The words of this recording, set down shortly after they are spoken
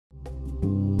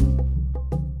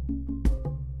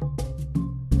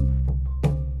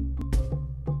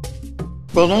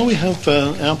Well, now we have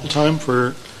ample time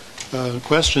for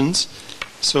questions.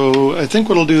 So I think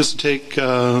what I'll do is to take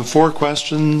 4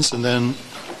 questions and then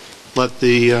let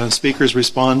the speakers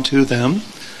respond to them.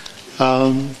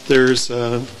 There's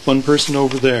one person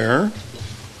over there.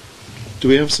 Do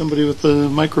we have somebody with the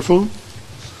microphone?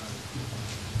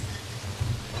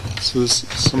 So there's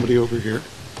somebody over here.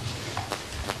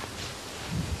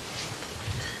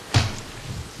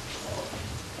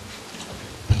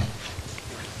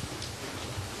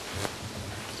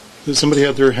 Does somebody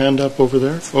have their hand up over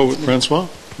there? Oh, Francois?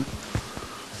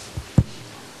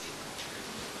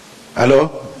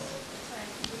 Hello?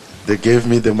 They gave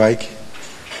me the mic.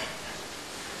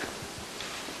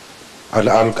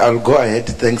 I'll go ahead,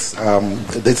 thanks.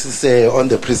 This is on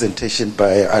the presentation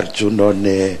by Arjun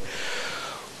on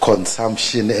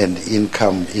consumption and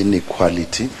income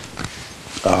inequality.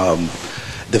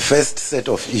 The first set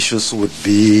of issues would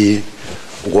be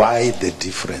why the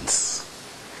difference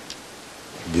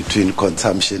between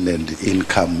consumption and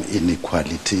income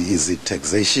inequality. Is it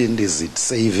taxation? Is it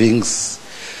savings?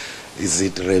 Is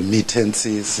it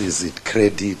remittances? Is it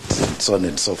credit? And so on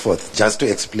and so forth. Just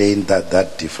to explain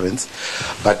that difference.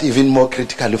 But even more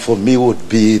critically for me would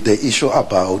be the issue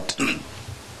about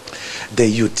the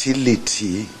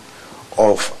utility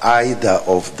of either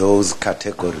of those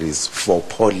categories for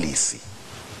policy.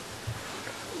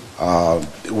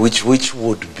 Which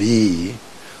would be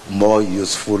more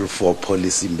useful for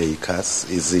policymakers?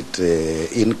 Is it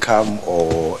income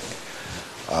or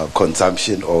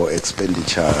consumption or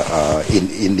expenditure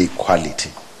inequality?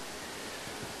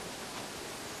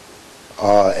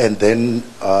 And then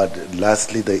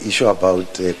lastly, the issue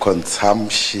about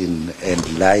consumption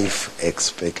and life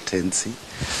expectancy.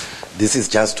 This is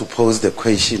just to pose the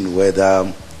question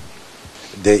whether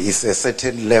there is a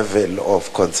certain level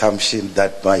of consumption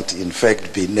that might in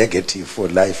fact be negative for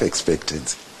life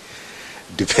expectancy,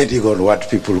 depending on what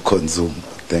people consume.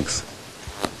 Thanks.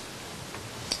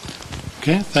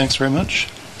 Okay, thanks very much.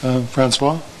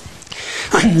 Francois?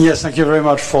 Yes, thank you very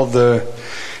much for the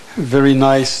very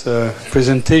nice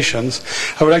presentations.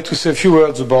 I would like to say a few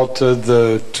words about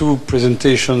the 2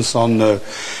 presentations on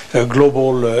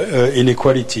global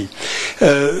inequality.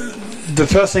 The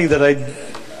first thing that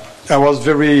I was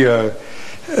very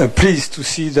pleased to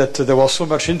see that there was so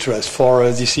much interest for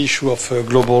this issue of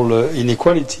global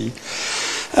inequality.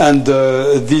 And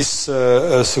this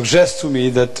suggests to me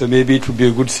that maybe it would be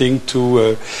a good thing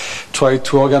to try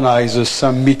to organize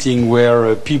some meeting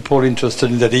where people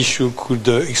interested in that issue could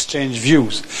exchange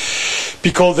views.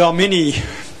 Because there are many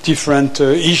different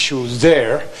issues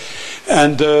there,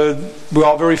 and we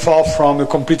are very far from a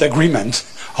complete agreement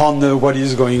on what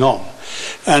is going on.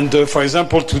 And for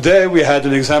example, today we had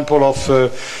an example of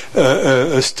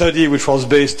a study which was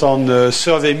based on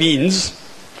survey means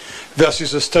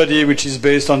versus a study which is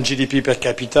based on GDP per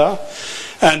capita.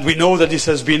 And we know that this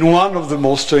has been one of the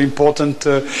most important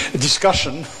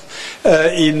discussion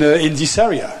in this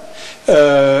area.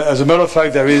 As a matter of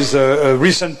fact, there is a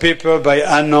recent paper by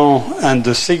Anand and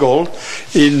Segal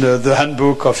in the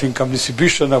Handbook of Income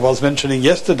Distribution I was mentioning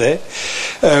yesterday,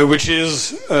 which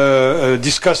is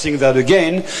discussing that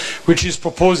again, which is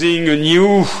proposing a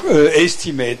new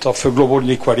estimate of global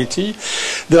inequality.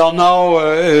 There are now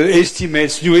new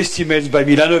estimates by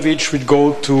Milanovic, which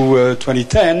go to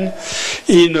 2010.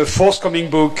 In a forthcoming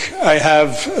book, I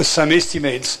have some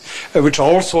estimates which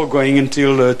are also going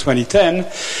until 2010.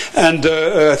 And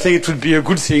I think it would be a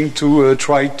good thing to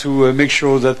try to make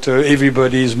sure that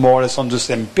everybody is more or less on the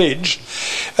same page,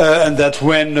 and that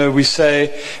when we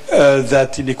say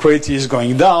that inequality is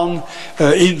going down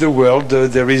in the world,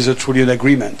 there is truly an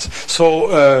agreement.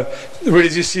 So really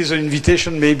this is an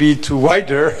invitation maybe to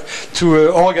WIDER to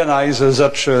organize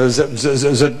such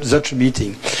a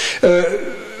meeting.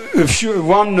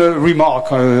 One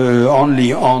remark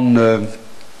only on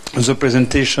the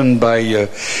presentation by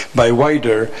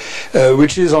WIDER,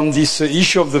 which is on this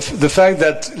issue of the fact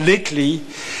that lately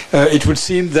it would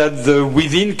seem that the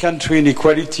within-country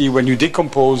inequality, when you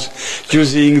decompose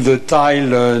using the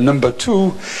tile number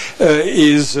 2,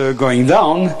 is going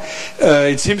down.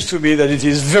 It seems to me that it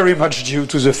is very much due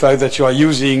to the fact that you are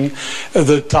using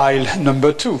the tile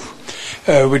number 2.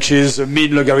 Which is a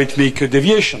mean logarithmic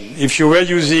deviation. If you were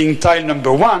using tile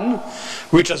number 1,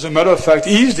 which as a matter of fact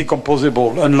is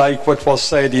decomposable, unlike what was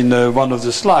said in one of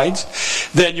the slides,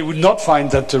 then you would not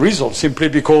find that result, simply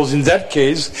because in that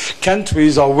case,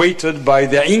 countries are weighted by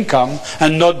their income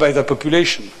and not by their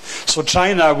population.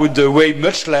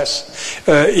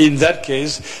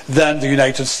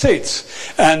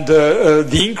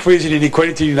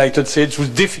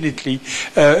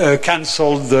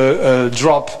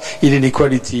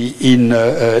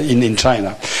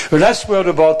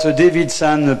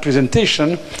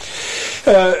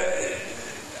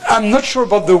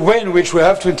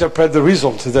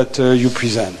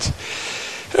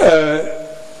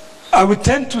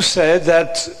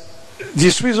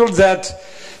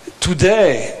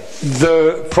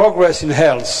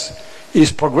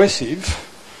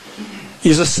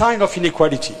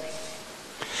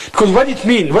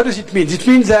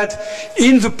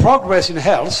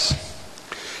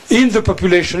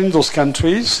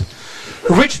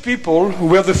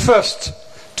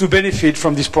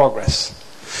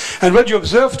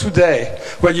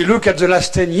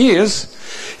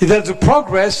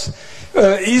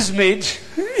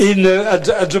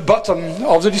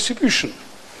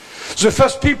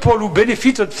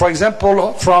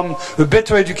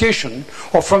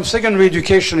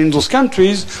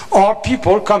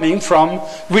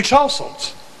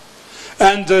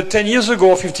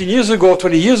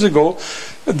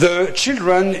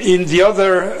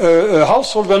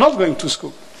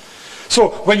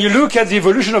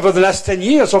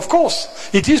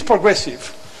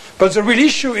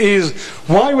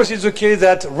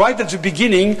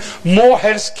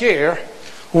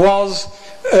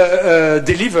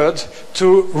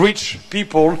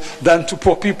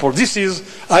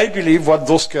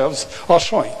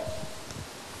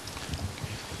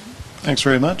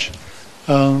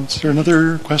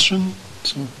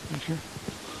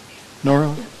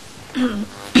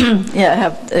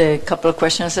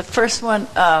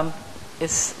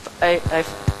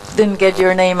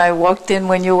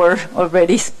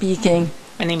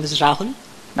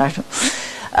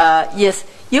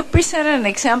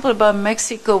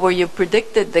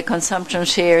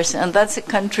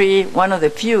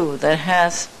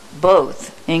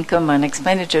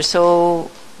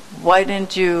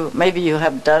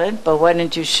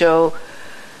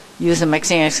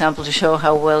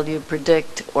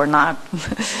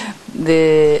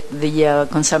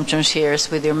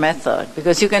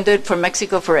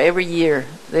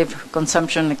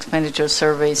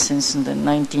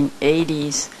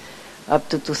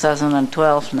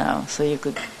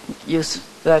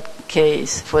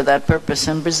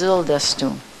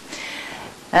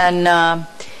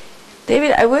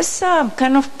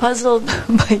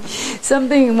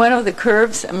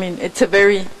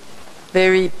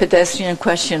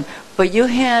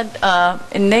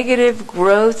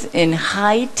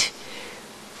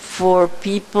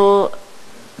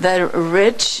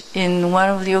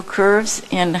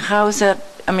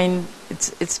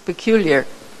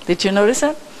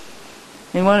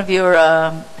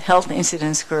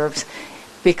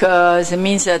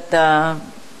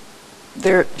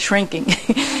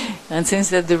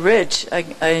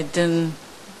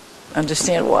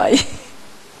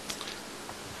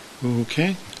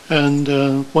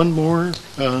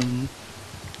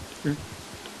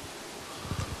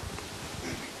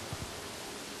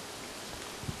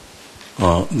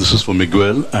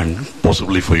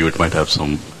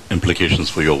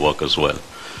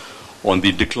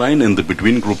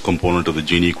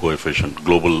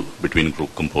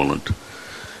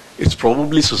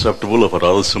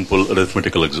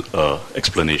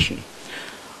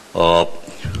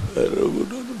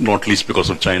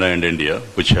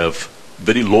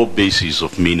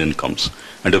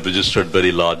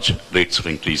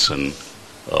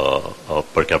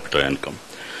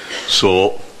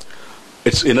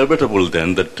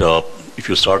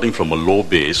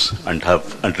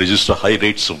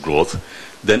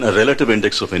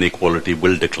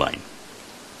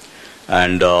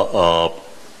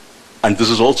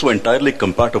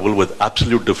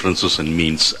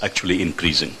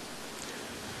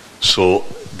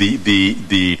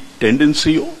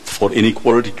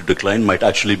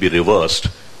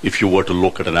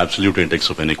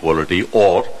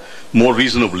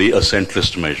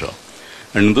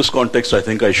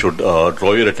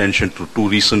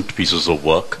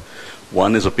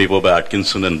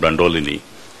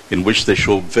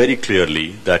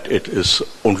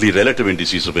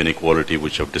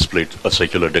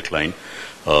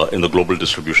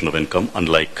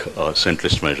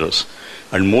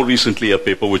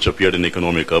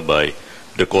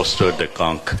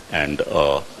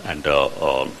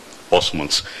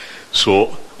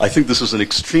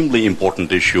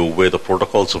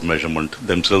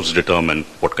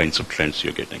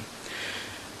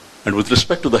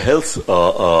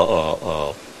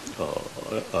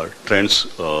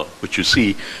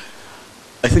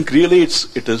 I think really it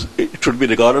should be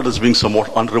regarded as being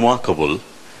somewhat unremarkable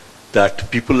that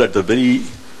people at the very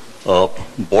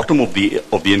bottom of the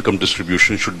income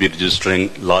distribution should be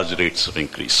registering large rates of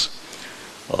increase,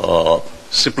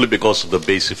 simply because of the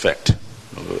base effect.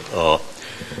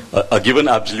 A given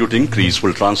absolute increase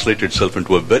will translate itself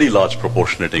into a very large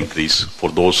proportionate increase for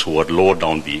those who are lower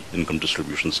down the income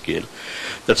distribution scale.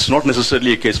 That's not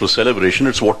necessarily a case for celebration.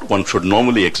 It's what one should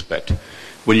normally expect.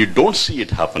 When you don't see it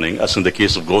happening, as in the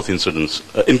case of growth incidence,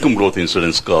 income growth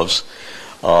incidence curves,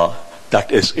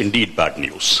 that is indeed bad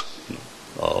news.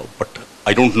 But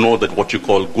I don't know that what you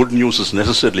call good news is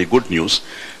necessarily good news.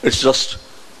 It's just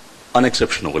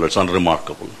unexceptional. It's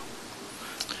unremarkable.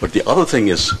 But the other thing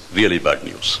is really bad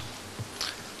news.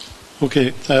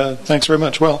 Okay, thanks very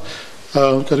much. Well,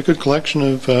 we've got a good collection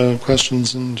of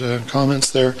questions and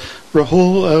comments there.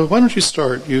 Rahul, why don't you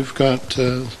start? You've got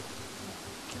a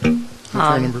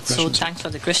fair number of questions. So thanks for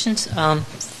the questions.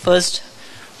 First,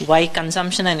 why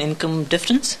consumption and income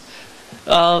difference?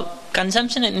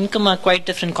 Consumption and income are quite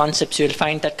different concepts. You'll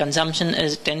find that consumption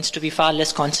tends to be far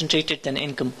less concentrated than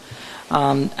income.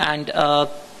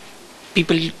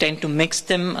 People tend to mix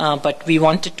them, but we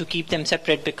wanted to keep them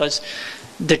separate because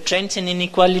the trends in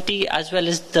inequality as well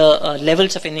as the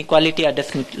levels of inequality are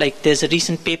different. Like there's a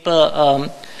recent paper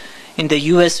in the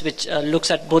US which looks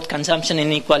at both consumption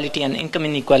inequality and income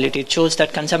inequality. It shows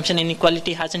that consumption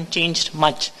inequality hasn't changed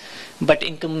much, but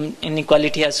income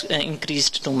inequality has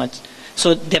increased too much.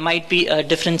 So there might be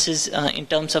differences in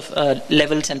terms of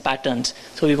levels and patterns.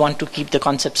 So we want to keep the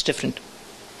concepts different.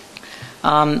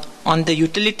 On the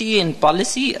utility and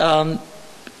policy, the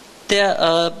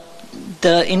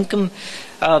income,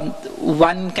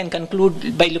 one can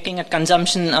conclude by looking at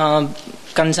consumption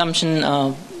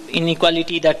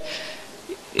inequality that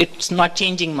it's not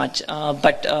changing much,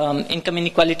 but income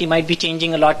inequality might be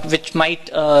changing a lot, which might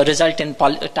result in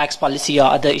tax policy or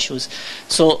other issues.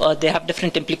 So they have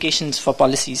different implications for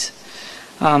policies.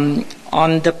 On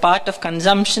the part of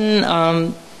consumption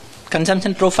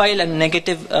profile and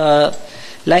negative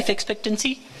life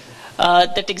expectancy,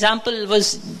 that example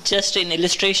was just an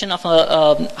illustration of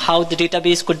how the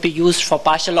database could be used for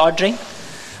partial ordering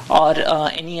or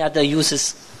any other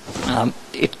uses.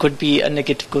 It could be a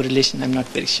negative correlation. I'm not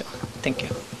very sure. Thank you.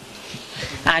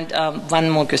 And one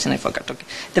more question I forgot. Okay.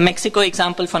 The Mexico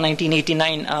example for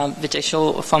 1989, which I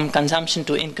show from consumption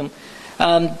to income.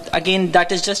 Again,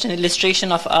 that is just an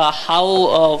illustration of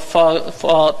how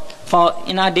for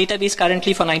in our database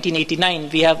currently for 1989,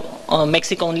 we have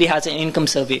Mexico only has an income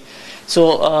survey.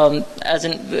 So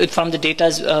from the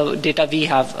data we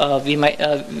have, we might.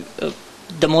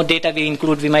 The more data we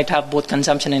include, we might have both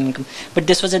consumption and income. But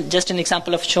this was just an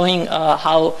example of showing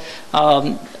how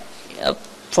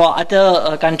for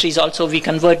other countries also we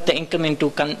convert the income into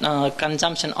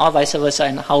consumption or vice versa,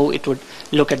 and how it would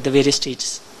look at the various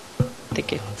stages.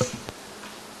 Thank you.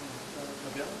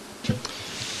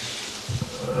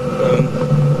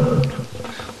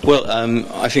 Well,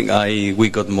 I think we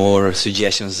got more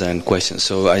suggestions than questions,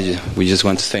 so we just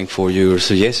want to thank for your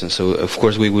suggestions. So, of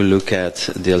course, we will look at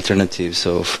the alternatives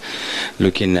of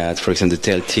looking at, for example, the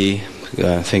TLT.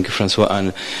 Thank you, Francois,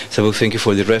 and so thank you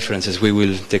for the references. We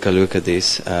will take a look at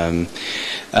this. And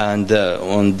on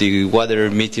the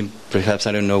WIDER meeting, perhaps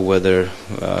I don't know whether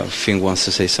Finn wants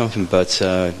to say something, but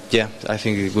yeah, I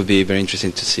think it would be very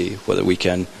interesting to see whether we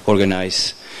can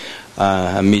organize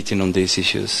a meeting on these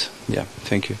issues. Yeah,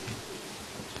 thank you.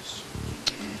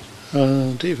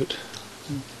 David.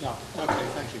 Yeah, okay,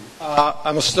 thank you. I'm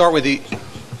going to start with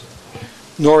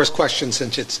Nora's question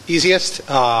since it's easiest.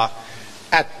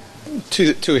 At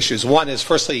two issues. One is,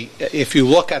 firstly, if you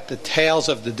look at the tails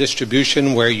of the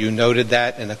distribution where you noted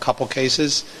that in a couple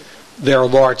cases, there are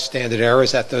large standard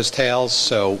errors at those tails,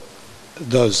 so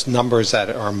those numbers that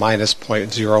are minus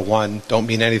 0.01 don't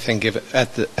mean anything given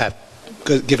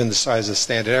the size of the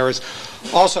standard errors.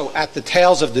 Also, at the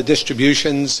tails of the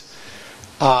distributions,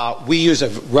 we use a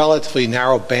relatively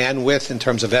narrow bandwidth in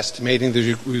terms of estimating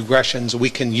the regressions. We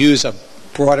can use a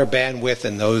broader bandwidth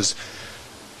in those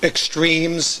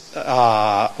extremes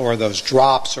or those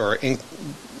drops or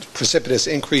precipitous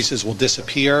increases will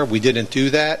disappear. We didn't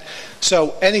do that.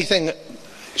 So anything,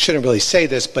 shouldn't really say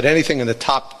this, but anything in the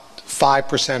top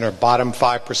 5% or bottom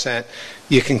 5%,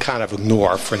 you can kind of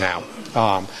ignore for now.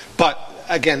 But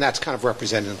again, that's kind of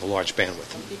represented in the large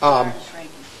bandwidth.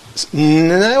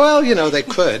 Well, you know, they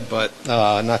could, but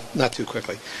not too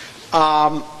quickly.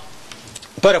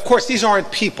 But of course, these aren't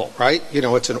people, right? You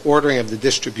know, it's an ordering of the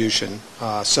distribution,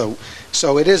 so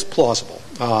it is plausible.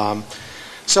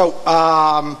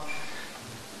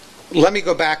 let me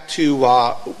go back to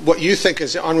what you think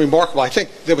is unremarkable. I think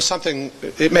there was something,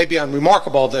 it may be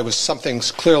unremarkable, there was something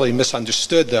clearly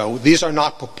misunderstood, though. These are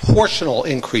not proportional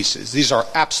increases. These are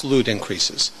absolute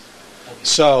increases.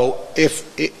 So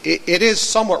if it is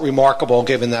somewhat remarkable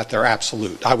given that they're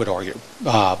absolute, I would argue.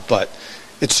 But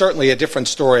it's certainly a different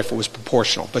story if it was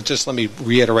proportional. But just let me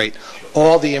reiterate,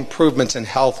 all the improvements in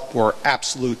health were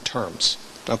absolute terms.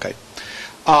 Okay.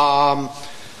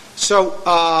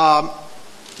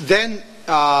 Then,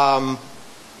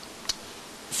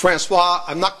 Francois,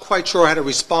 I'm not quite sure how to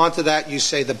respond to that. You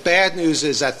say the bad news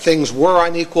is that things were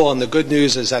unequal and the good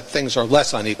news is that things are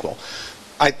less unequal.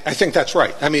 I think that's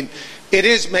right. I mean, it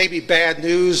is maybe bad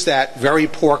news that very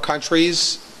poor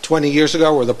countries 20 years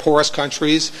ago were the poorest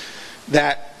countries,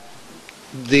 that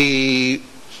the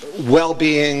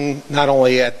well-being, not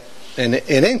only in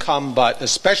income, but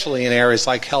especially in areas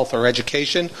like health or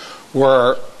education,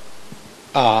 were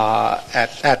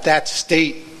at that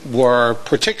state were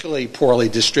particularly poorly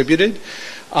distributed.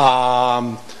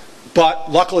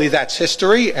 But luckily that's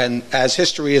history, and as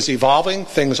history is evolving,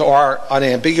 things are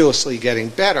unambiguously getting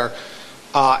better.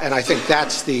 And I think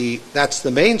that's the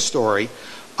main story.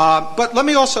 But let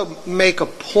me also make a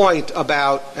point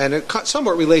about, and it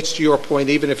somewhat relates to your point,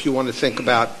 even if you want to think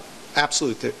about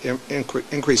absolute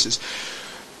increases.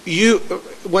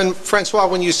 Francois,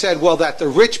 when you said, well, that the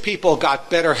rich people got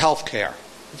better health care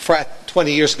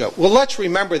 20 years ago. Well, let's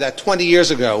remember that 20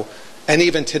 years ago, and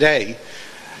even today,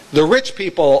 the rich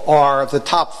people are the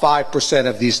top 5%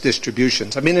 of these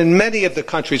distributions. I mean, in many of the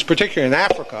countries, particularly in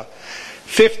Africa,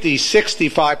 50,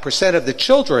 65% of the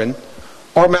children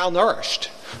are malnourished.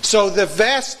 So the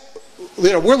vast,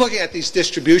 we're looking at these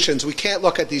distributions. We can't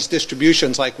look at these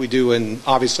distributions like we do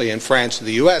obviously in France or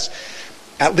the US.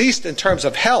 At least in terms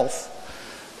of health,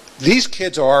 these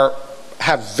kids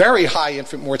have very high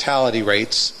infant mortality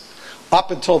rates. Up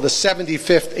until the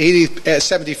 75th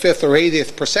or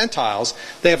 80th percentiles,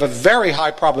 they have a very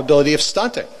high probability of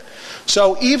stunting.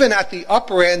 So even at the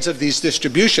upper ends of these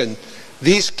distribution,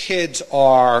 these kids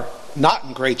are not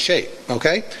in great shape,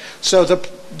 okay? So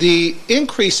the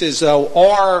increases, though,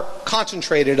 are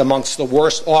concentrated amongst the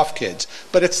worst off kids.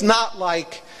 But it's not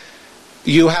like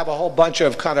you have a whole bunch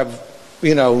of kind of,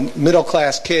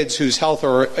 middle-class kids whose health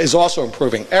is also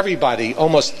improving.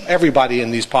 Almost everybody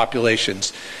in these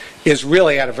populations is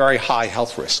really at a very high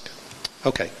health risk.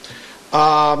 Okay.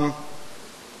 Let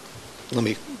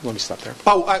me stop there.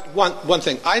 One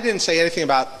thing. I didn't say anything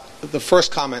about the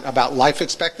first comment about life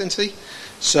expectancy.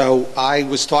 So I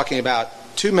was talking about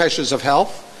two measures of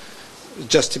health.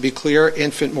 Just to be clear,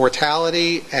 infant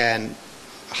mortality and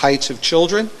heights of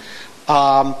children.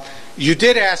 You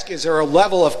did ask, is there a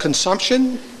level of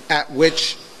consumption at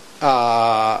which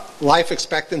life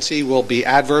expectancy will be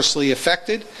adversely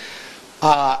affected?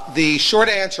 The short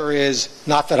answer is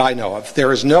not that I know of.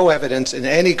 There is no evidence in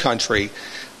any country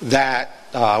that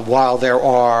while there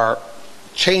are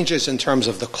changes in terms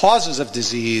of the causes of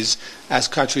disease as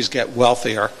countries get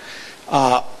wealthier,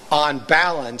 on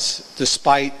balance,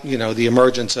 despite the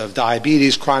emergence of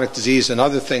diabetes, chronic disease, and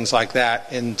other things like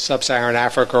that in sub-Saharan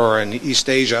Africa or in East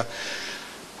Asia,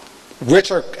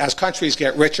 as countries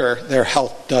get richer, their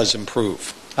health does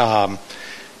improve.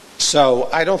 So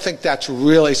I don't think that's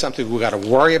really something we've got to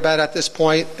worry about at this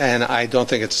point, and I don't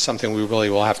think it's something we really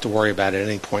will have to worry about at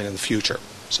any point in the future.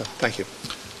 So thank you.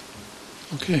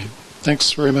 Okay,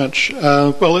 thanks very much.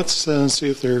 Well, let's see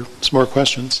if there are some more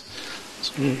questions.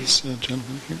 So this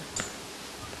gentleman here.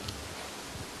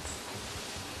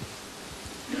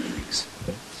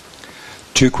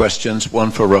 Two questions, one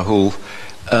for Rahul.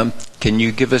 Can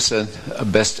you give us a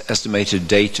best estimated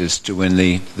date as to when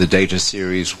the data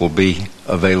series will be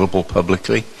available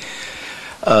publicly?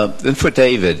 Then for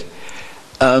David,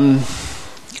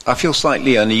 I feel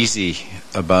slightly uneasy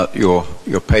about your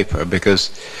paper because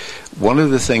one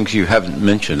of the things you haven't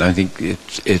mentioned, I think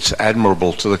it's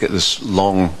admirable to look at this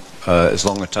as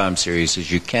long a time series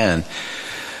as you can,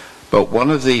 but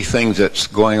one of the things that's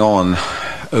going on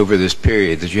over this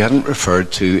period that you haven't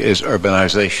referred to is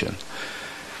urbanization.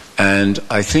 And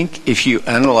I think if you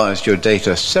analyzed your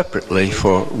data separately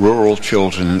for rural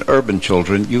children and urban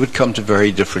children, you would come to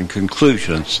very different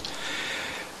conclusions.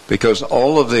 Because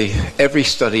every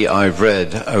study I've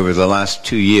read over the last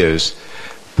 2 years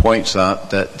points out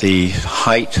that the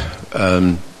height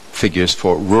figures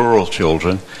for rural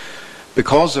children,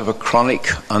 because of a chronic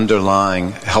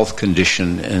underlying health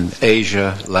condition in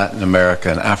Asia, Latin America,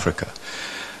 and Africa,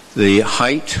 the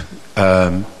height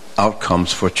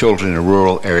outcomes for children in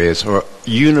rural areas are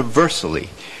universally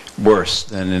worse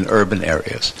than in urban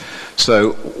areas.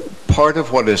 So part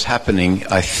of what is happening,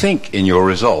 I think, in your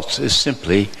results is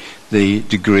simply the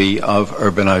degree of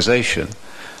urbanization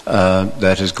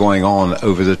that is going on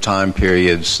over the time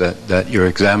periods that you're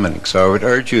examining. So I would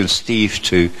urge you and Steve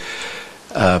to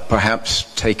perhaps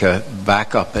take a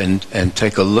back up and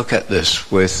take a look at this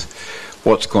with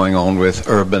what's going on with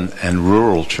urban and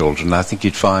rural children. I think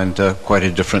you'd find quite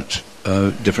a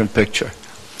different picture.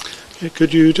 Okay,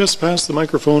 could you just pass the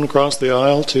microphone across the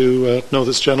aisle to know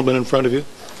this gentleman in front of you?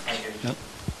 Yeah.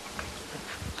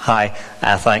 Hi,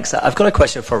 thanks. I've got a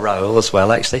question for Raoul as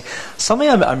well, actually. Something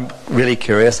I'm really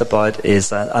curious about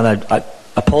is, and I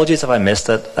apologies if I missed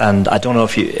it, and I don't know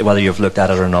whether you've looked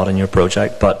at it or not in your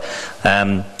project, but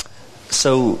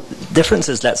so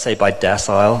differences, let's say, by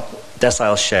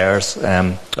decile shares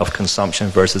of consumption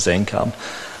versus income.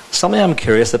 Something I'm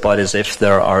curious about is if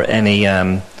there are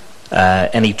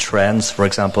any trends, for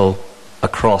example,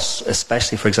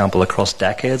 especially for example across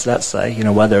decades, let's say,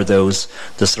 whether the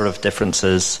sort of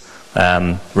differences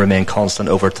remain constant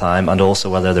over time, and also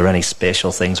whether there are any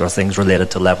spatial things or things related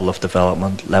to level of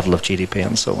development, level of GDP,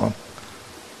 and so on.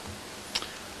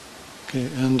 Okay,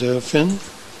 and Finn?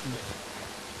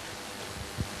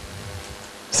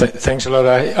 Thanks a lot.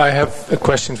 I have a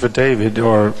question for David,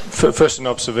 or first an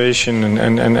observation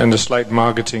and a slight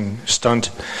marketing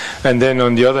stunt, and then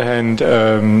on the other hand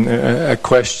a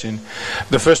question.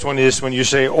 The first one is, when you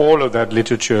say all of that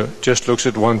literature just looks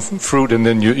at one fruit and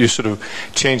then you sort of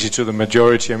change it to the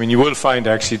majority. I mean, you will find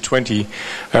actually 20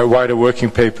 wider working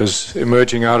papers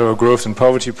emerging out of a growth and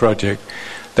poverty project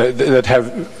that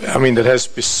has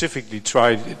specifically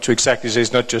tried to exactly say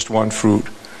it's not just one fruit.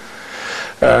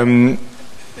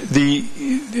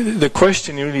 The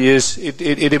question really is,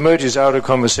 it emerges out of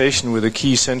conversation with a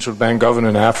key central bank governor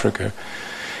in Africa.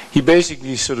 He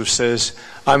basically sort of says,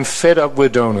 I'm fed up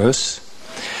with donors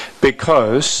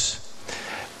because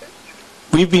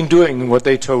we've been doing what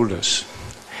they told us,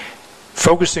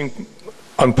 focusing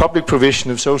on public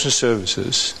provision of social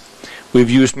services.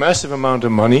 We've used massive amount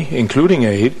of money, including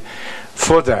aid,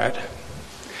 for that.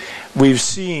 We've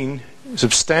seen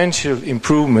substantial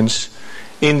improvements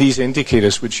in these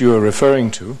indicators which you are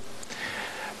referring to,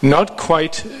 not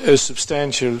quite as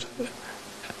substantial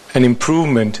an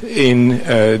improvement in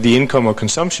the income or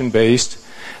consumption based,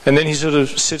 and then he sort of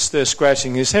sits there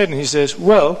scratching his head and he says,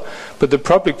 well, but the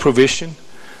public provision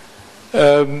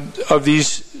of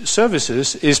these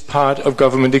services is part of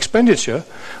government expenditure,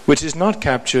 which is not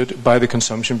captured by the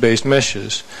consumption-based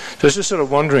measures. So I was just sort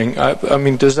of wondering, I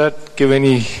mean, does that give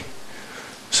any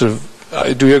sort of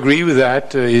do you agree with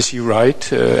that? Is he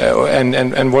right?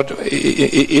 And what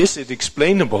is it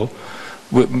explainable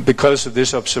because of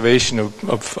this observation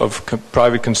of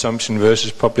private consumption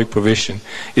versus public provision?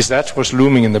 Is that what's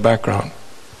looming in the background?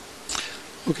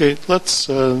 Okay, let's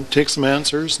take some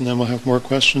answers and then we'll have more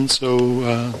questions. So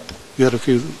you had a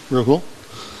few, Rahul?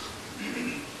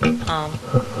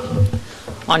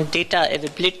 On data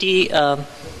availability,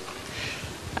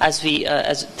 as three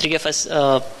of us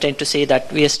tend to say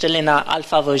that we are still in our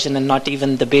alpha version and not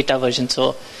even the beta version,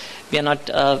 so we are not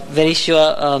very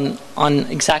sure on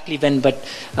exactly when, but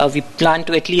we plan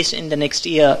to at least in the next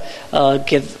year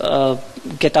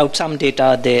get out some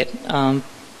data there.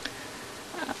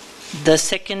 The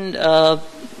second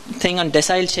thing on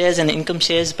decile shares and income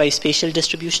shares by spatial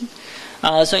distribution.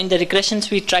 So in the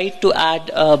regressions, we tried to add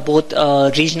both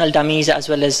regional dummies as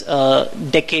well as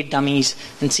decade dummies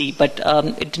and see, but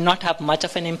it did not have much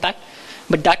of an impact.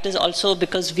 But that is also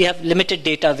because we have limited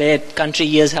data where country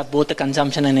years have both a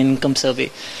consumption and an income survey.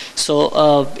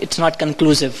 So it's not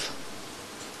conclusive.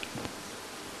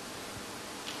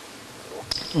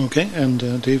 Okay,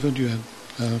 and David, you had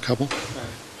a couple?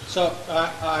 So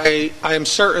I am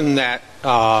certain that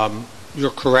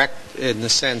you're correct in the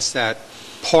sense that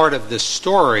part of this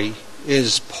story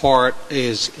is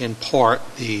in part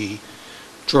the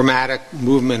dramatic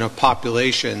movement of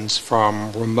populations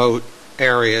from remote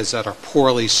areas that are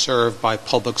poorly served by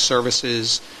public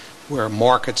services, where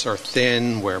markets are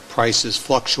thin, where prices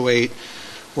fluctuate,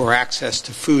 where access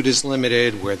to food is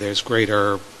limited, where there's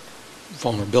greater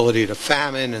vulnerability to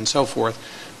famine and so forth,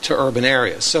 to urban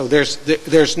areas. So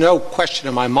there's no question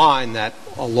in my mind that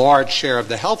a large share of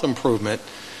the health improvement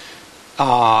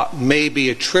may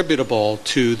be attributable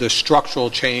to the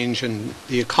structural change in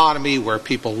the economy, where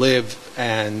people live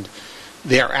and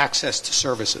their access to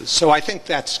services. So I think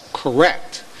that's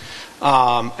correct.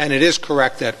 And it is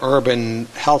correct that urban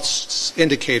health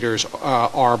indicators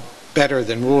are better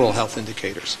than rural health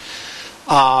indicators.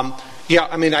 Yeah,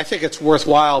 I mean, I think it's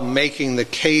worthwhile making the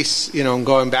case, and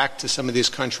going back to some of these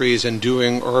countries and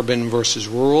doing urban versus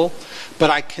rural. But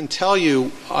I can tell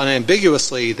you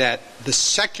unambiguously that the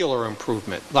secular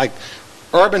improvement. Like,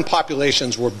 urban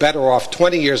populations were better off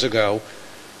 20 years ago,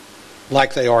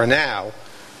 like they are now,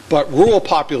 but rural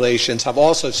populations have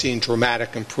also seen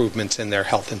dramatic improvements in their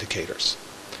health indicators.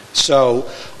 So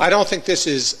I don't think this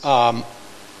is a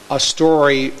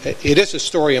story. It is a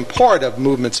story in part of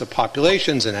movements of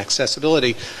populations and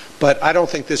accessibility, but I don't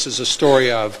think this is a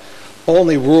story of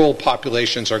only rural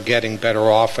populations are getting better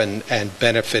off and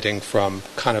benefiting from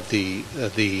kind of the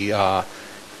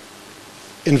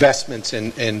investments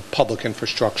in public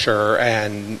infrastructure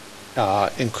and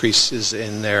increases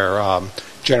in their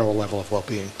general level of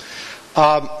well-being.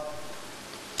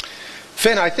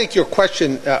 Finn, I think your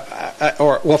question,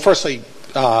 firstly,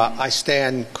 I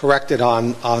stand corrected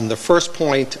on the first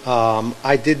point.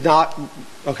 I did not,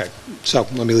 okay, so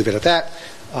let me leave it at that.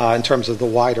 In terms of the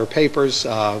WIDER papers,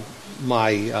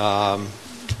 my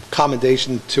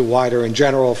commendation to WIDER in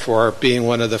general for being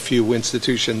one of the few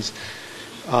institutions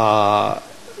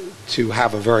to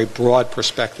have a very broad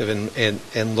perspective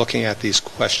in looking at these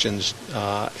questions.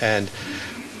 And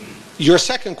your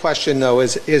second question, though,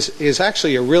 is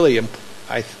actually a really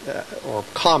or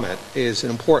comment is an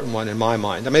important one in my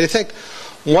mind. I mean, I think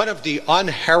one of the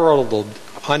unheralded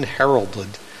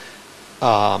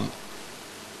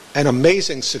and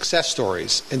amazing success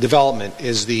stories in development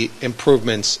is the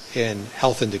improvements in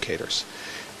health indicators.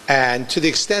 And to the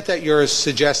extent that you're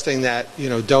suggesting that, you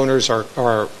know, donors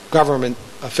or government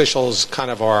officials kind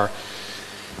of are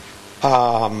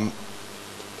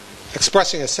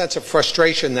expressing a sense of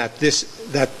frustration that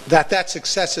that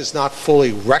success is not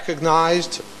fully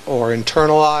recognized or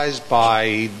internalized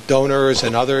by donors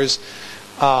and others,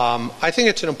 I think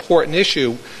it's an important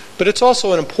issue, but it's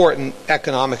also an important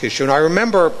economic issue. And I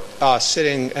remember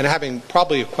sitting and having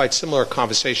probably a quite similar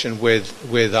conversation with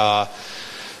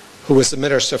who was the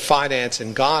Minister of Finance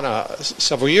in Ghana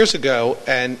several years ago,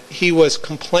 and he was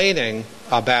complaining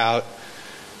about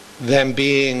them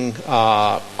being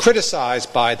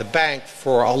criticized by the bank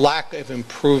for a lack of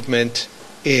improvement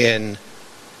in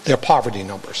their poverty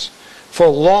numbers. For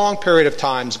a long period of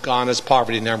time, Ghana's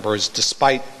poverty numbers,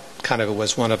 despite kind of it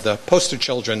was one of the poster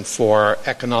children for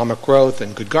economic growth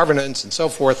and good governance and so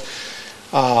forth,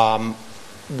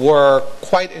 were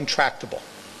quite intractable,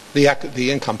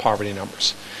 the income poverty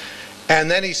numbers.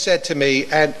 And then he said to me,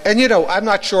 and you know, I'm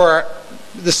not sure,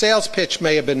 the sales pitch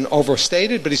may have been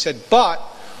overstated, but he said, but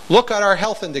look at our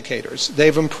health indicators.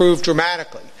 They've improved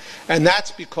dramatically. And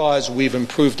that's because we've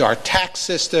improved our tax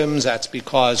systems. That's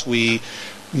because we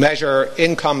measure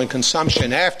income and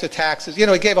consumption after taxes. You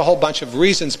know, he gave a whole bunch of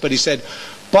reasons, but he said,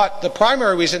 but the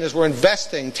primary reason is we're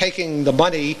investing, taking the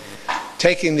money,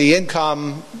 taking the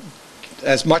income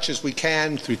as much as we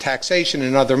can through taxation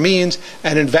and other means,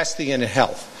 and investing in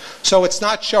health. So it's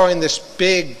not showing this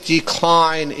big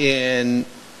decline in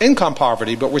income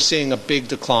poverty, but we're seeing a big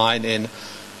decline in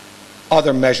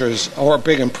other measures, or a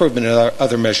big improvement in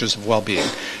other measures of well-being.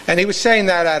 And he was saying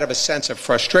that out of a sense of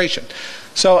frustration.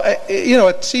 So, you know,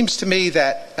 it seems to me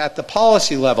that at the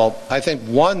policy level, I think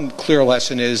one clear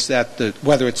lesson is that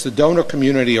whether it's the donor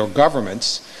community or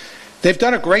governments, they've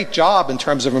done a great job in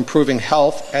terms of improving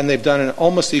health, and they've done an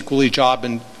almost equally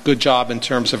good job in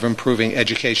terms of improving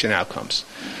education outcomes.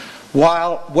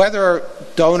 While whether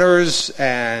donors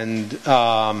and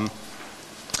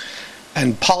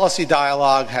policy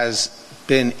dialogue has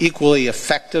been equally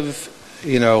effective,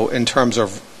 you know, in terms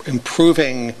of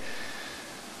improving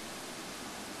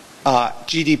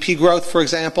GDP growth, for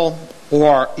example,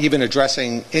 or even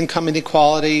addressing income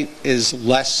inequality is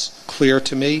less clear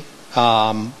to me.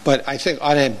 But I think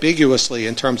unambiguously,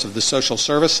 in terms of the social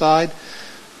service side,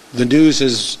 the news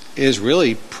is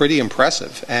really pretty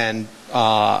impressive and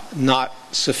not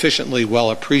sufficiently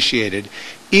well appreciated,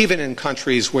 even in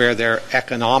countries where their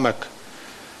economic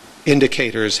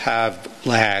indicators have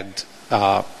lagged,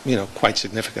 you know, quite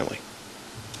significantly.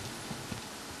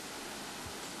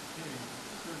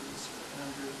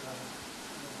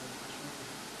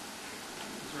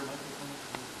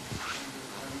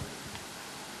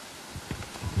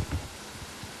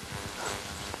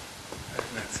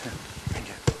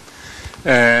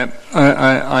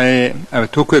 I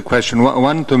have two quick questions.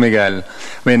 One to Miguel. I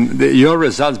mean, your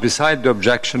results, beside the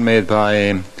objection made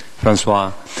by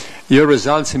Francois, your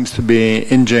results seems to be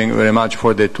hinging very much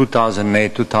for the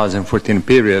 2008-2014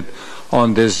 period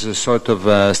on this sort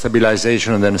of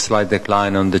stabilization and then a slight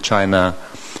decline on the China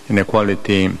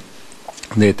inequality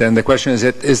data. And the question is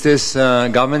this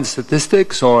government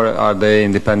statistics or are they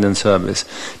independent service?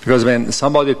 Because when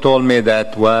somebody told me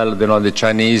that, well, you know, the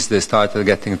Chinese, they started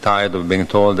getting tired of being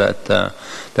told that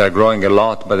they are growing a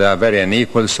lot, but they are very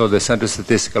unequal, so the Central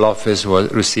Statistical Office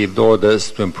received orders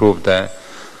to improve their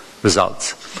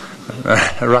results.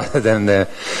 rather than the.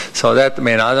 So that,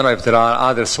 I don't know if there are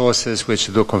other sources which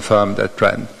do confirm that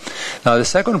trend. Now, the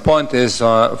second point is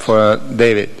for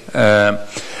David. I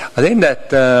think that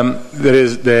there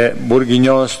is the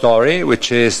Bourguignon story,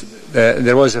 which is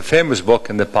there was a famous book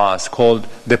in the past called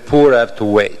 "The Poor Have to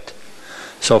Wait."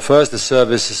 So first the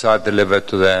services are delivered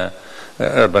to the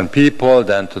urban people,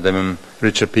 then to the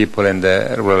richer people in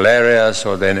the rural areas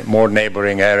or the more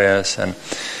neighboring areas,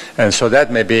 and so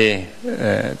that may be,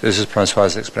 this is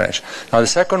Francois' explanation. Now the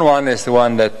second one is the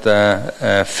one that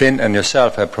Finn and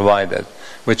yourself have provided,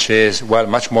 which is, well,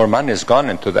 much more money has gone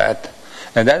into that.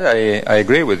 And that I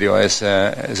agree with you is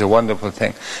a wonderful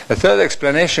thing. The third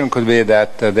explanation could be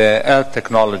that the health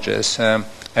technologies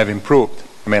have improved.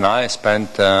 I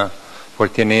spent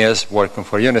 14 years working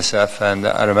for UNICEF, and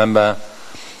I remember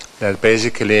that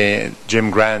basically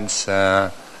Jim Grant's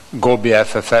Go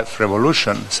BFFF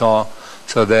revolution. So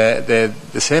the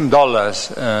same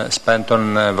dollars spent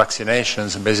on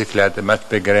vaccinations basically had a much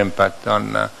bigger impact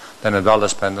than a dollar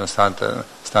spent on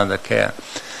standard care.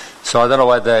 So I don't know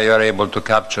whether you are able to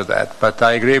capture that, but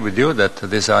I agree with you that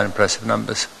these are impressive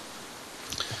numbers.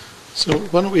 So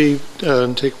why don't we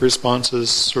take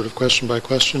responses sort of question by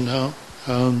question now.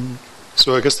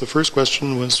 So I guess the first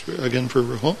question was, again, for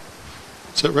Rahul.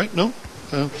 Is that right? No?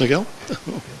 Miguel?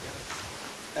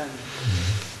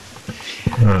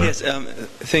 Yes,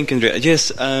 thank you, Andrea. Yes,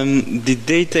 the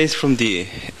data is from the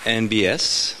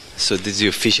NBS, so this is the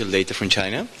official data from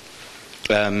China.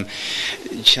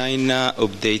 China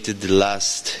updated the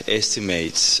last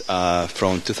estimates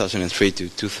from 2003 to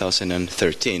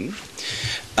 2013.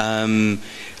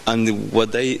 And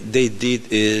what they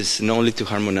did is not only to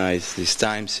harmonize this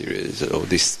time series or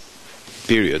this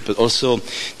period, but also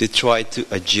they tried to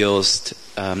adjust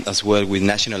as well with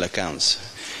national accounts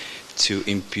to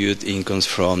impute incomes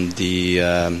from the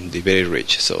very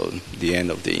rich, so the end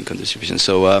of the income distribution.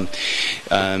 So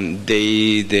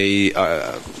they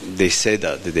said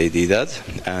that they did that,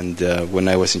 and when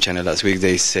I was in China last week,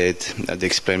 they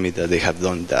explained me that they have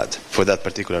done that for that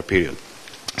particular period.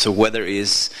 So whether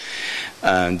the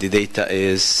data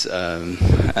is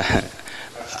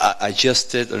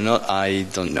adjusted or not, I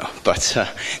don't know. But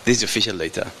this is official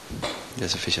data.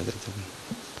 This is official data.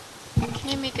 Can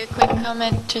I make a quick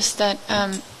comment? Just that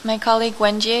my colleague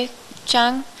Wenjie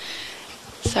Zhang,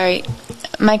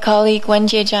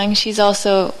 she's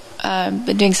also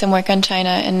been doing some work on China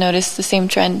and noticed the same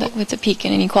trend with the peak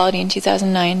in inequality in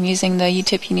 2009 using the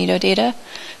UTIP-UNIDO data.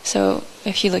 So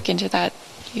if you look into that,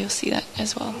 you'll see that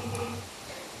as well.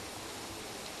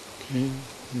 Okay.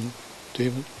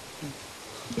 David?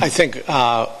 I think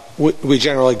we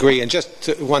generally agree. And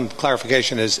just one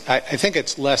clarification is I think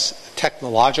it's less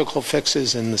technological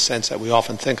fixes in the sense that we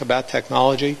often think about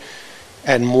technology,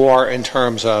 and more in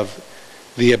terms of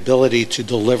the ability to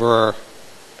deliver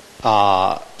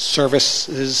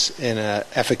services in an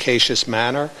efficacious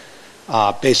manner,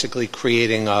 basically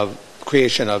creation of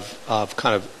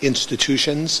kind of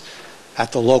institutions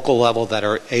at the local level that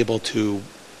are able to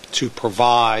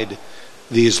provide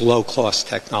these low-cost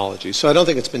technologies. So I don't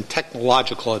think it's been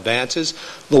technological advances.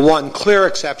 The one clear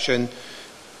exception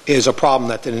is a problem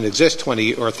that didn't exist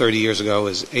 20 or 30 years ago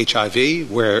is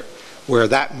HIV, where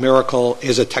that miracle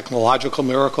is a technological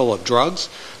miracle of drugs,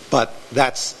 but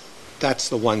that's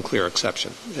the one clear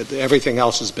exception. Everything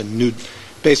else has been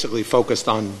basically focused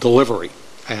on delivery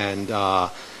and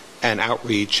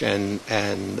outreach and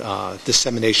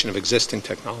dissemination of existing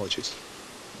technologies.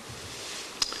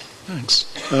 Thanks.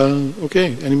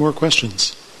 Okay, any more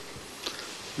questions?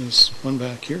 There's one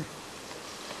back here.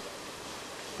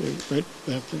 Right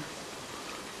back there.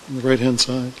 On the right-hand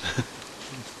side.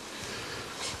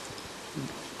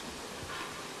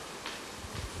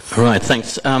 All right,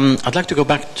 thanks. I'd like to go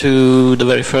back to the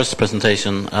very first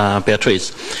presentation,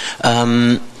 Beatrice.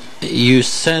 You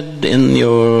said in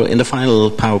the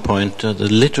final PowerPoint the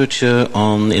literature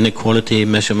on inequality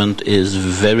measurement is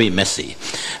very messy.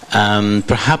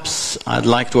 Perhaps I'd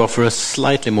like to offer a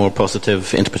slightly more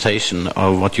positive interpretation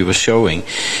of what you were showing,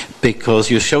 because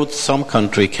you showed some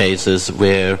country cases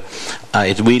where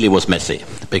it really was messy,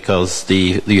 because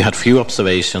you had few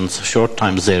observations, short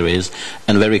time series,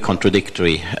 and very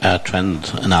contradictory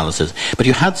trend analysis. But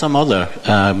you had some other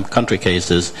country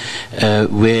cases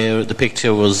where the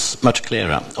picture was much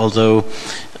clearer, although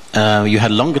you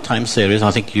had longer time series.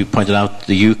 I think you pointed out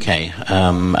the UK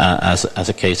as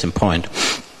a case in point,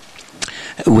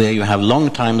 where you have long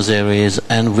time series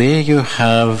and where you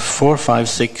have 4, 5,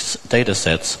 6 data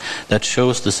sets that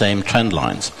shows the same trend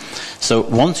lines. So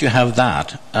once you have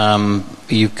that,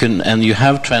 you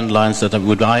have trend lines that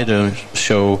would either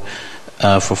show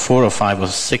for 4 or 5 or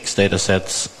 6 data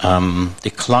sets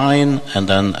decline and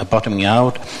then a bottoming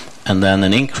out and then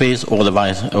an increase or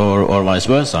vice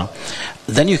versa,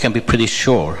 then you can be pretty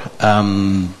sure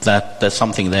that there's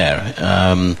something there.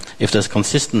 If there's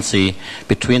consistency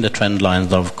between the trend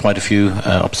lines of quite a few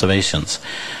observations.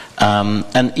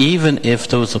 And even if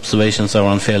those observations are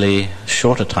on fairly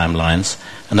shorter timelines,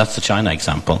 and that's the China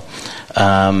example,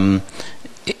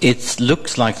 it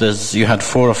looks like you had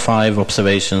 4 or 5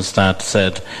 observations that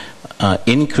said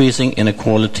increasing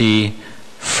inequality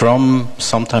from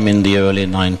sometime in the early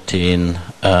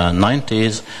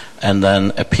 1990s, and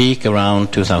then a peak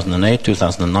around 2008,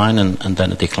 2009, and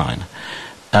then a decline.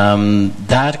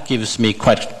 That gives me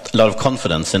quite a lot of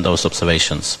confidence in those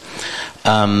observations.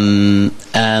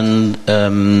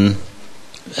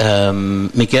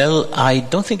 Miguel, I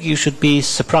don't think you should be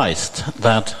surprised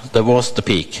that there was the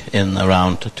peak in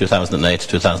around 2008,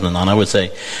 2009. I would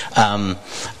say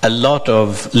a lot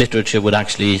of literature would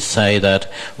actually say that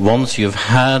once you've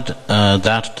had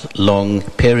that long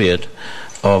period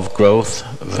of growth,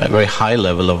 a very high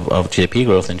level of GDP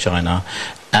growth in China,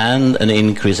 and an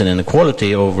increase in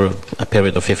inequality over a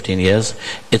period of 15 years,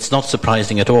 it's not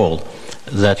surprising at all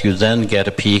that you then get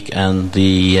a peak and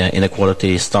the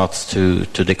inequality starts to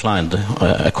decline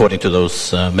according to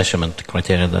those measurement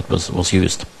criteria that was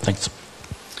used. Thanks.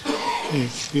 Okay,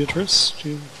 Beatrice, do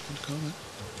you want to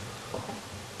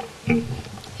comment?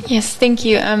 Yes, thank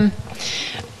you.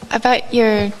 About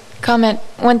your comment,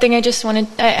 one thing I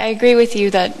agree with you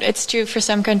that it's true for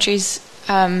some countries.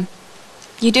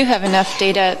 You do have enough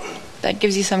data that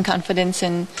gives you some confidence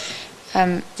in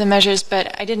the measures,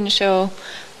 but I didn't show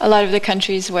a lot of the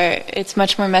countries where it's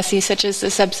much more messy, such as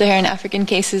the sub-Saharan African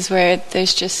cases where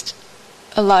there's just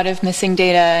a lot of missing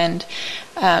data and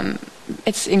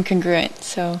it's incongruent.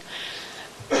 So,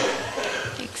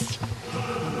 thanks.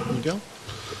 Miguel?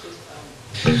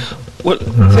 Well,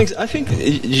 thanks. I think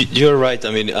you're right. I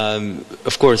mean,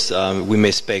 of course, we may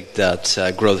expect that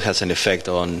growth has an effect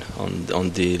on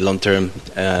the long-term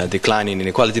decline in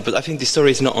inequality, but I think the story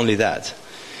is not only that.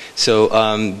 So,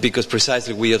 because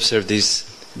precisely we observed this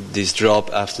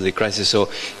drop after the crisis. So,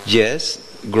 yes,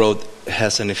 growth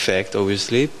has an effect,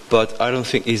 obviously, but I don't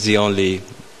think it's the only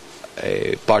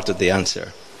part of the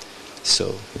answer.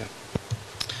 So, yeah.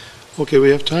 Okay, we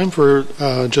have time for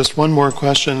just one more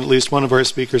question. At least one of our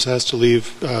speakers has to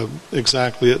leave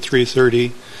exactly at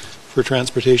 3:30 for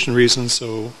transportation reasons,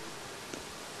 so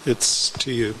it's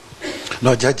to you.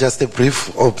 No, just a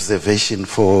brief observation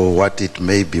for what it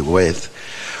may be worth.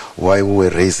 Why we were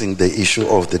raising the issue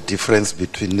of the difference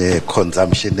between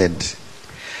consumption and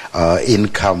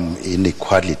income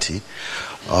inequality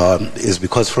is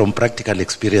because from practical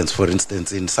experience, for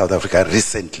instance, in South Africa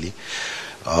recently,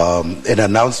 an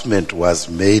announcement was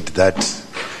made that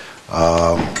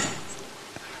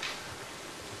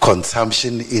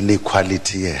consumption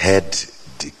inequality had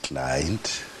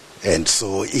declined, and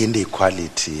so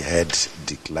inequality had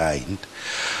declined.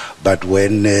 But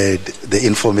when the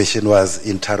information was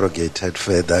interrogated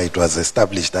further, it was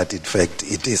established that, in fact,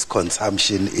 it is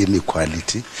consumption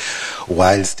inequality,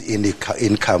 whilst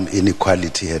income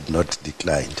inequality had not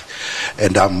declined.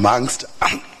 And amongst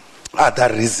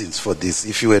other reasons for this,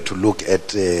 if you were to look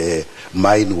at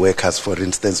mine workers, for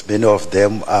instance, many of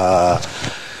them are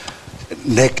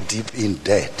neck deep in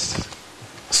debt.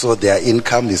 So their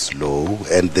income is low,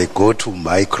 and they go to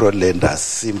micro lenders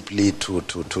simply to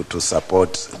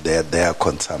support their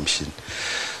consumption.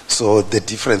 So the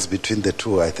difference between the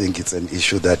two, I think it's an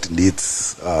issue that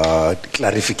needs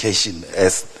clarification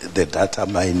as the data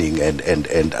mining and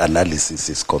analysis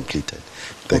is completed.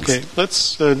 Thanks. Okay,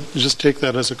 let's just take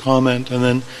that as a comment, and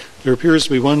then there appears to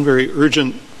be one very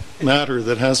urgent matter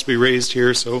that has to be raised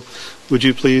here, so would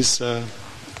you please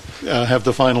have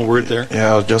the final word there?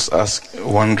 Yeah, I'll just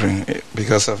wondering,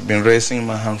 because I've been raising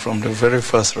my hand from the very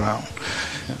first round.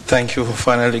 Thank you for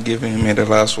finally giving me the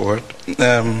last word.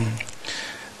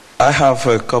 I have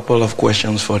a couple of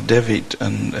questions for David.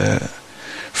 And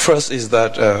first is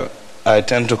that I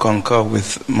tend to concur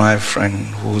with my friend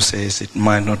who says it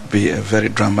might not be a very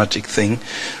dramatic thing,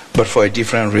 but for a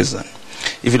different reason.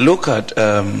 If you look at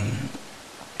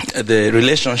the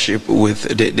relationship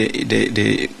with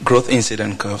the growth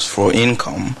incident curves for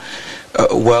income,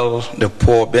 well, the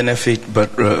poor benefit,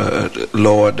 but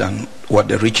lower than what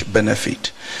the rich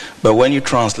benefit. But when you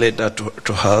translate that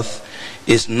to health,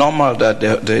 it's normal that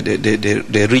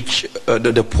the rich,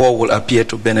 the poor will appear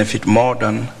to benefit more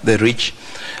than the rich,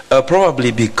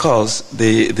 Probably because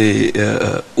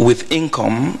with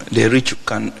income, the rich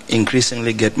can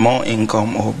increasingly get more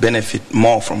income or benefit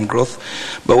more from growth.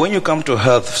 But when you come to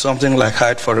health, something like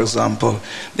height, for example,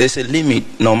 there's a limit.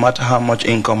 No matter how much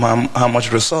income, how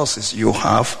much resources you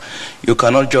have, you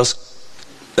cannot just,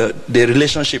 the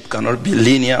relationship cannot be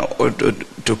linear or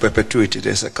to perpetuity.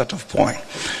 There's a cutoff point.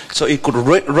 So it could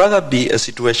rather be a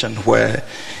situation where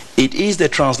it is the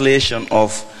translation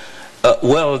of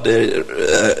the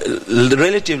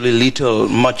relatively little,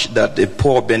 much that the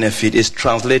poor benefit is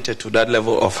translated to that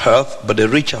level of health, but the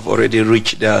rich have already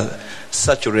reached their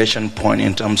saturation point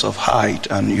in terms of height,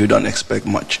 and you don't expect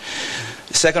much.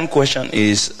 The second question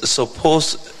is,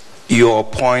 suppose your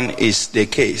point is the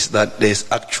case that there's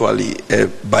actually a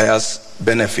biased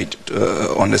benefit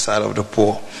on the side of the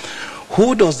poor.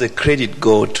 Who does the credit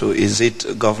go to? Is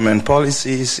it government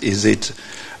policies? Is it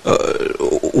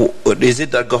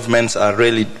that governments are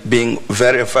really being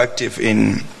very effective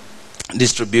in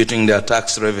distributing their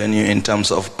tax revenue in terms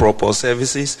of proper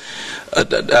services?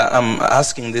 I'm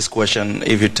asking this question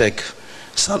if you take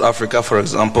South Africa, for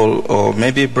example, or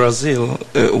maybe Brazil,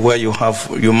 where you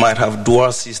might have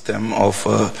dual system of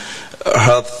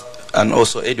health and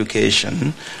also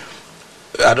education.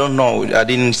 I don't know, I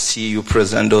didn't see you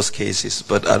present those cases,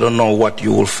 but I don't know what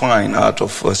you will find out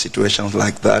of situations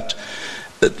like that.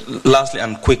 Lastly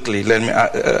and quickly, let me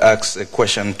ask a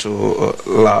question to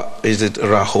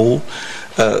Rahul?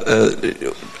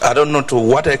 I don't know to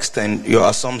what extent your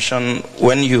assumption,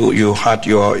 when you had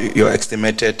your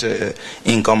estimated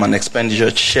income and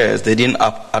expenditure shares, they didn't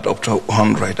add up to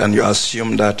 100, and you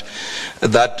assume that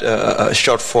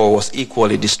shortfall was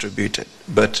equally distributed.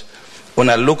 But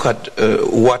when I look at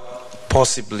what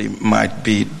possibly might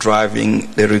be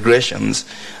driving the regressions,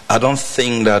 I don't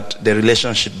think that the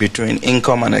relationship between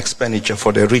income and expenditure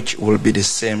for the rich will be the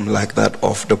same like that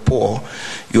of the poor.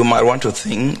 You might want to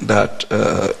think that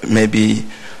maybe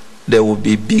there will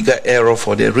be bigger error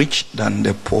for the rich than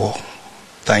the poor.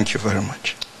 Thank you very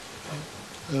much.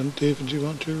 David, do you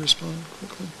want to respond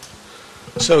quickly?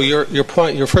 So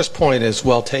your first point is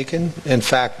well taken. In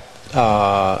fact,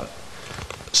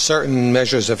 certain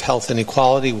measures of health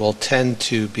inequality will tend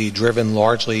to be driven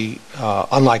largely,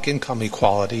 unlike income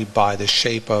equality, by the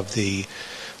shape of the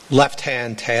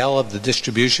left-hand tail of the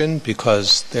distribution,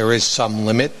 because there is some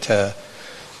limit to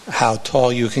how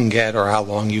tall you can get or how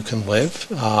long you can live.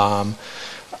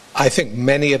 I think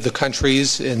many of the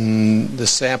countries in the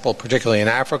sample, particularly in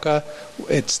Africa,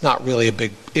 it's not really a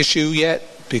big issue yet,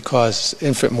 because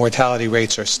infant mortality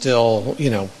rates are still,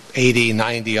 80,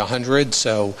 90, 100.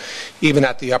 So even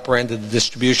at the upper end of the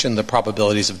distribution, the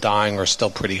probabilities of dying are still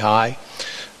pretty high.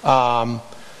 But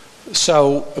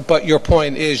your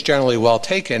point is generally well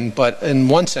taken. But in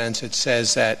one sense, it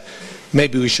says that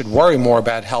maybe we should worry more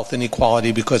about health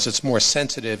inequality because it's more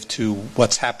sensitive to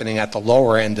what's happening at the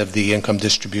lower end of the income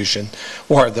distribution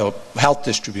or the health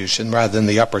distribution rather than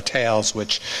the upper tails,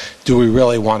 which do we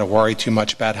really want to worry too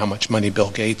much about how much money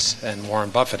Bill Gates and Warren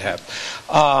Buffett have?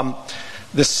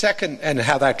 The second, and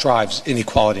how that drives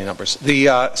inequality numbers.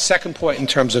 The second point in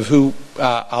terms of who,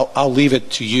 I'll leave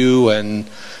it to you and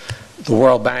the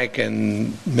World Bank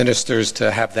and ministers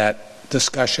to have that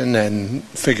discussion and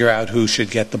figure out who should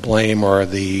get the blame or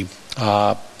the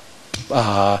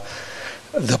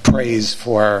praise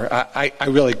for. I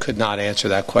really could not answer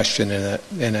that question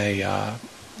in a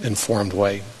informed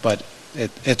way, but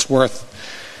it's worth.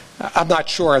 I'm not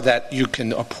sure that you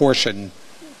can apportion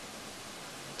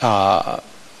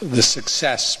the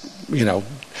success,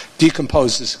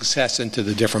 decompose the success into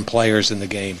the different players in the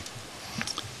game.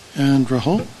 And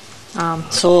Rahul?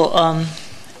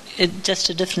 It's just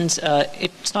a difference.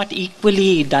 It's not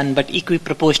equally done, but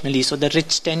equiproportionally. So the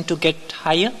rich tend to get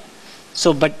higher.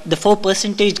 But the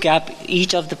 4% gap,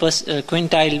 each of the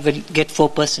quintile will get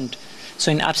 4%.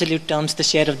 So in absolute terms, the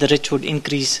share of the rich would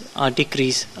increase or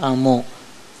decrease more.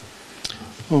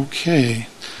 Okay.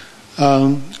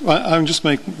 I'll just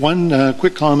make one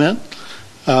quick comment.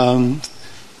 To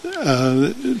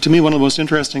me, one of the most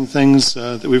interesting things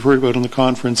that we've heard about in the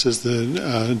conference is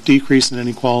the decrease in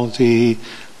inequality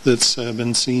that's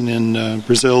been seen in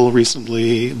Brazil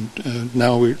recently. And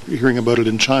now we're hearing about it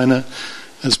in China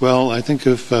as well. I think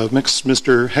if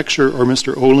Mr. Heckscher or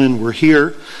Mr. Olin were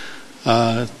here,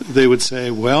 they would say,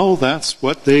 well, that's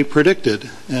what they predicted.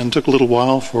 And it took a little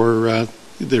while for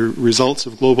the results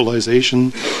of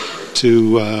globalization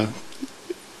to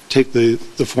take the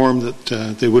form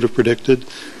that they would have predicted.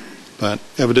 But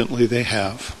evidently they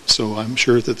have. So I'm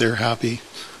sure that they're happy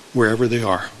wherever they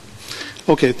are.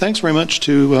 Okay, thanks very much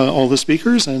to all the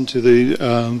speakers and to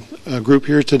the group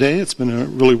here today. It's been a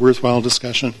really worthwhile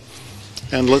discussion.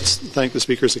 And let's thank the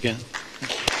speakers again.